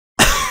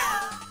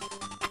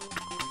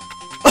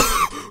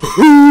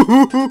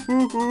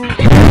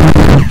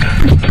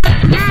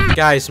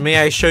Guys, may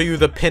I show you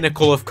the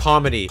pinnacle of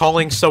comedy?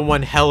 Calling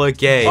someone hella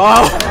gay.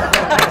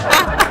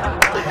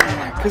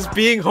 Cause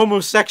being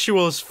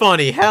homosexual is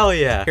funny, hell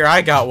yeah. Here,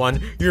 I got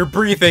one. You're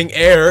breathing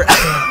air.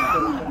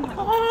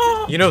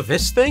 You know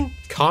this thing?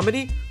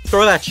 Comedy?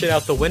 Throw that shit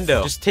out the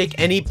window. Just take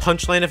any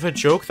punchline of a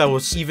joke that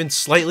was even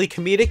slightly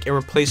comedic and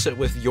replace it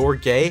with "you're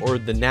gay" or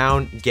the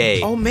noun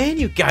gay. Oh man,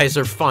 you guys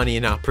are funny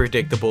and not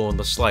predictable in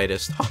the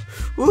slightest.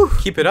 Woo.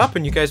 Keep it up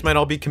and you guys might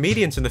all be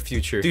comedians in the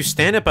future. Do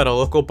stand up at a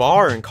local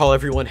bar and call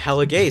everyone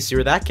hella gay, see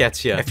where that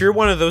gets you. If you're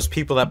one of those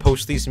people that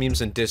post these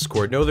memes in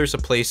Discord, know there's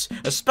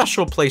a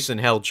special place in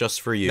hell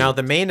just for you. Now,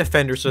 the main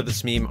offenders of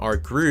this meme are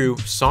Gru,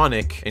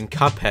 Sonic, and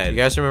Cuphead. You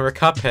guys remember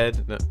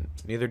Cuphead? No.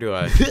 Neither do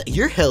I.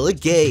 You're hella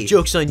gay.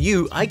 Joke's on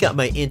you, I got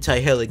my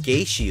anti-hella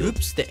gay shield.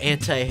 Oops, the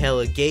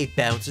anti-hella gay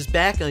bounces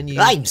back on you.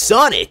 I'm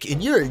Sonic,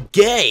 and you're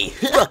gay.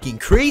 Fucking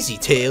crazy,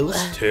 Tails.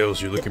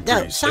 Tails, you're looking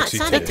pretty sexy.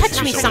 Sonic,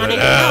 touch me, Sonic.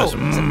 No.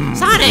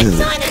 Sonic,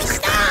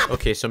 stop.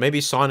 Okay, so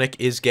maybe Sonic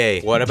is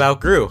gay. What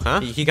about Gru,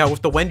 huh? He got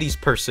with the Wendy's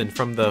person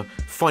from the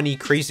funny,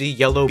 crazy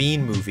Yellow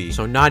Bean movie.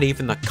 So not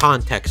even the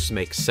context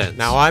makes sense.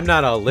 Now, I'm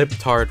not a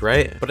libtard,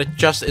 right? But it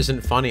just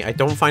isn't funny. I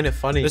don't find it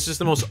funny. This is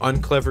the most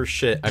unclever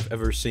shit I've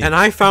ever seen. And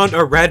I found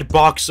a red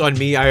box on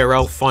me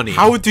IRL funny.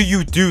 How do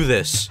you do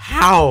this?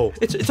 How?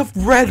 It's a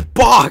red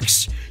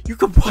box. You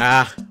can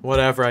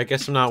whatever. I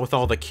guess I'm not with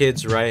all the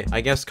kids, right?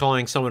 I guess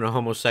calling someone a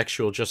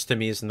homosexual just to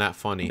me isn't that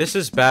funny. This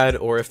is bad,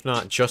 or if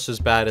not, just as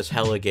bad as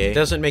hella gay. It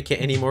doesn't make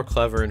it any more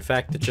clever. In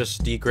fact, it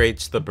just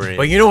degrades the brain.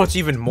 But you know what's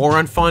even more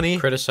unfunny?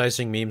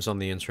 Criticizing memes on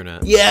the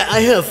internet. Yeah, I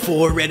have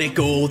 4 Reddit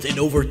gold and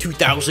over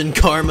 2,000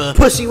 karma.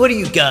 Pussy, what do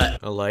you got?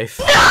 A life.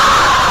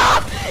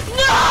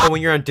 No!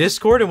 When you're on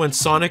Discord and when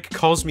Sonic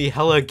calls me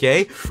hella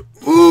gay,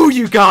 ooh,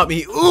 you got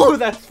me. Ooh,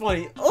 that's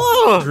funny.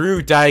 Oh,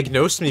 Gru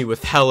diagnosed me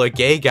with hella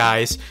gay,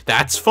 guys.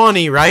 That's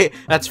funny, right?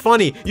 That's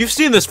funny. You've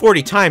seen this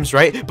 40 times,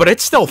 right? But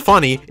it's still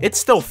funny. It's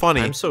still funny.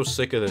 I'm so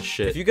sick of this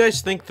shit. If you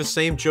guys think the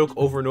same joke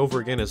over and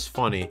over again is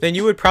funny, then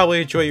you would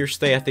probably enjoy your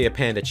stay at the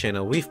Apanda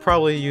channel. We've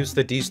probably used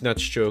the D's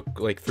Nuts joke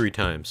like 3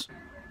 times.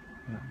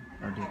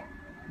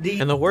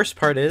 And the worst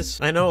part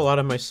is, I know a lot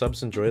of my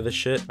subs enjoy this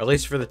shit, at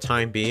least for the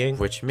time being,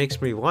 which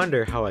makes me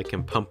wonder how I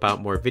can pump out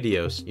more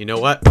videos. You know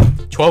what?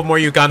 12 more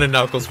Uganda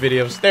Knuckles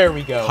videos. There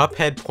we go.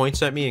 Cuphead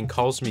points at me and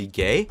calls me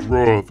gay.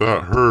 Bro,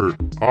 that hurt.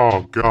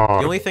 Oh,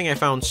 God. The only thing I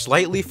found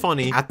slightly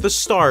funny at the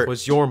start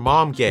was your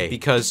mom gay,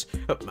 because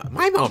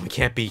my mom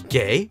can't be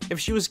gay. If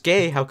she was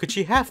gay, how could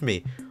she have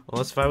me?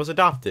 Unless if I was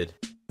adopted.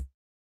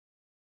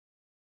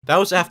 That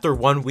was after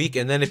 1 week,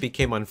 and then it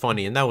became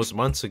unfunny, and that was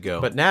months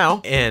ago. But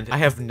now, and I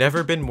have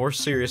never been more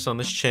serious on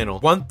this channel,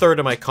 1/3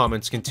 of my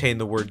comments contain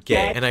the word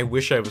gay, and I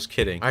wish I was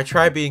kidding. I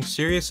try being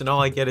serious, and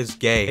all I get is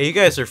gay. Hey, you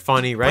guys are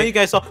funny, right? Why you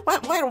guys all, why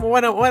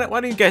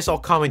don't you guys all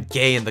comment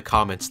gay in the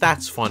comments?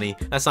 That's funny.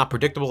 That's not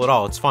predictable at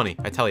all. It's funny,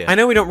 I tell you. I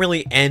know we don't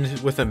really end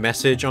with a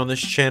message on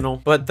this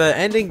channel, but the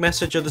ending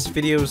message of this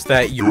video is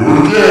that you're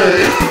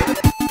gay.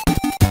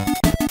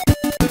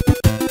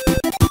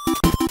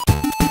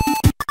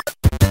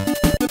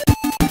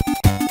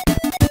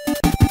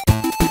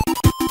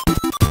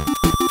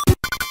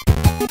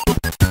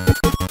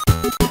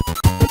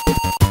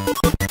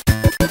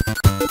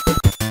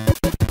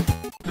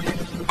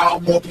 I'll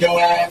whoop your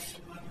ass.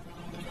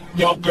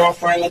 Your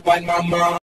girlfriend look like my mom.